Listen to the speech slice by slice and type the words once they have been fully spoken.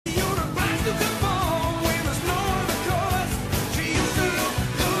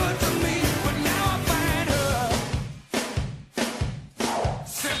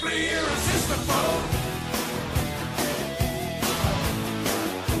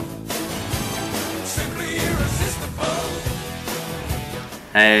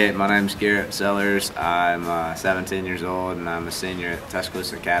Hey, my name's Garrett. I'm 17 years old and I'm a senior at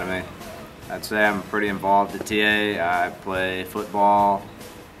Tuscaloosa Academy. I'd say I'm pretty involved at TA. I play football,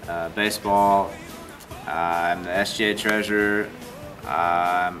 baseball. I'm the SGA treasurer.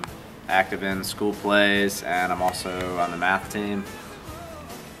 I'm active in school plays, and I'm also on the math team.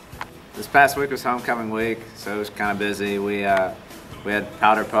 This past week was homecoming week, so it was kind of busy. We had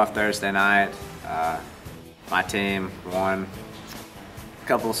Powder Puff Thursday night. My team won. A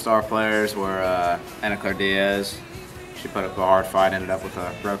couple of star players were Anna Claire Diaz. She put up a hard fight, ended up with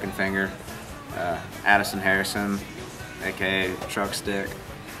a broken finger. Addison Harrison, aka Truck Stick,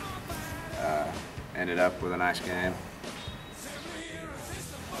 ended up with a nice game.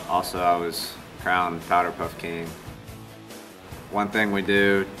 Also, I was crowned Powder Puff King. One thing we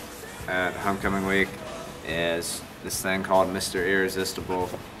do at homecoming week is this thing called Mr. Irresistible,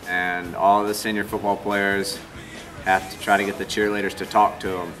 and all the senior football players have to try to get the cheerleaders to talk to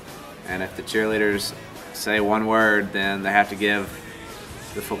them. And if the cheerleaders say one word, then they have to give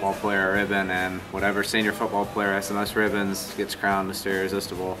the football player a ribbon, and whatever senior football player has the most ribbons gets crowned Mr.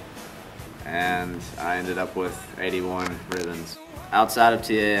 Irresistible. And I ended up with 81 ribbons. Outside of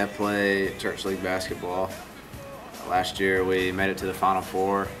TA, I play church league basketball. Last year we made it to the Final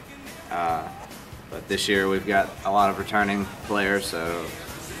Four, but this year we've got a lot of returning players, so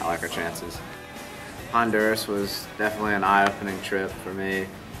I like our chances. Honduras was definitely an eye-opening trip for me.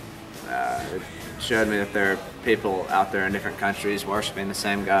 It showed me that there are people out there in different countries worshiping the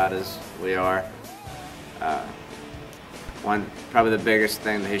same God as we are. Probably the biggest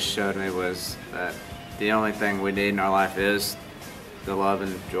thing that he showed me was that the only thing we need in our life is the love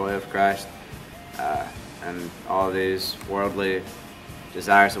and joy of Christ. And all of these worldly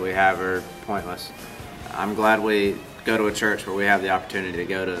desires that we have are pointless. I'm glad we go to a church where we have the opportunity to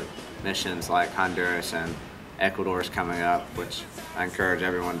go to missions like Honduras, and Ecuador is coming up, which I encourage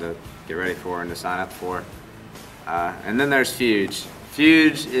everyone to get ready for and to sign up for. And then there's Fuge.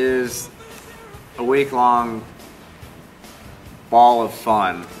 Fuge is a week-long ball of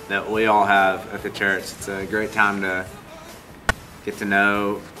fun that we all have at the church. It's a great time to get to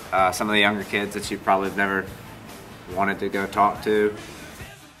know some of the younger kids that you probably have never wanted to go talk to.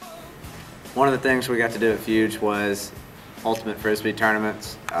 One of the things we got to do at Fuge was ultimate frisbee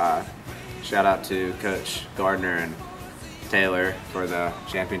tournaments. Shout out to Coach Gardner and Taylor for the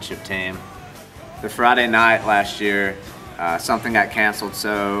championship team. The Friday night last year, something got canceled,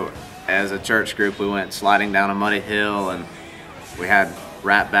 so as a church group we went sliding down a muddy hill, and we had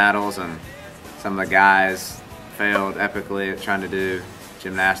rap battles, and some of the guys failed epically at trying to do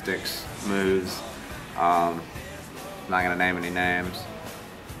gymnastics moves. I'm not going to name any names.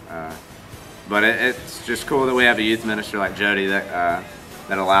 But it's just cool that we have a youth minister like Jody that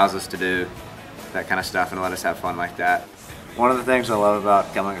allows us to do that kind of stuff and let us have fun like that. One of the things I love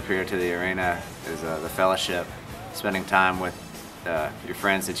about coming up here to the arena is the fellowship, spending time with your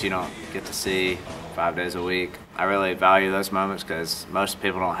friends that you don't get to see 5 days a week. I really value those moments because most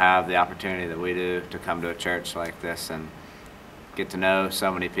people don't have the opportunity that we do to come to a church like this and get to know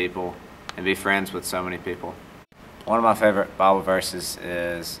so many people and be friends with so many people. One of my favorite Bible verses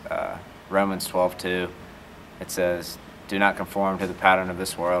is Romans 12:2. It says, "Do not conform to the pattern of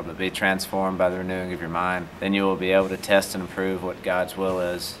this world, but be transformed by the renewing of your mind. Then you will be able to test and approve what God's will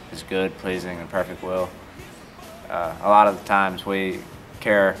is, His good, pleasing, and perfect will." A lot of the times we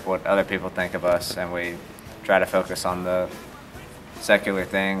care what other people think of us, and we try to focus on the secular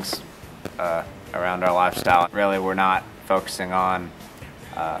things around our lifestyle. Really, we're not focusing on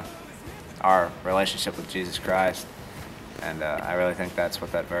our relationship with Jesus Christ. And I really think that's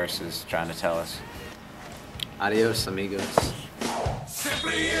what that verse is trying to tell us. Adios, amigos.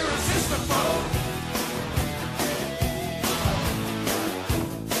 Simply irresistible.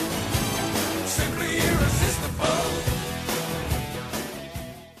 Simply irresistible.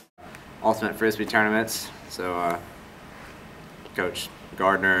 Ultimate frisbee tournaments. So Coach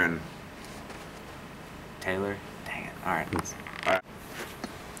Gardner and Taylor. Dang it. All right. All right.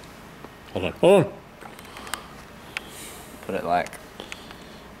 Hold on. Put it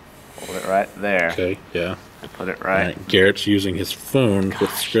hold it right there. Okay, yeah. Put it right. All right. Garrett's using his phone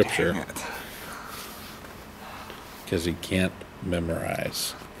with scripture because he can't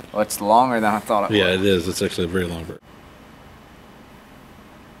memorize. Well, it's longer than I thought it was. Yeah, it is. It's actually a very long verse.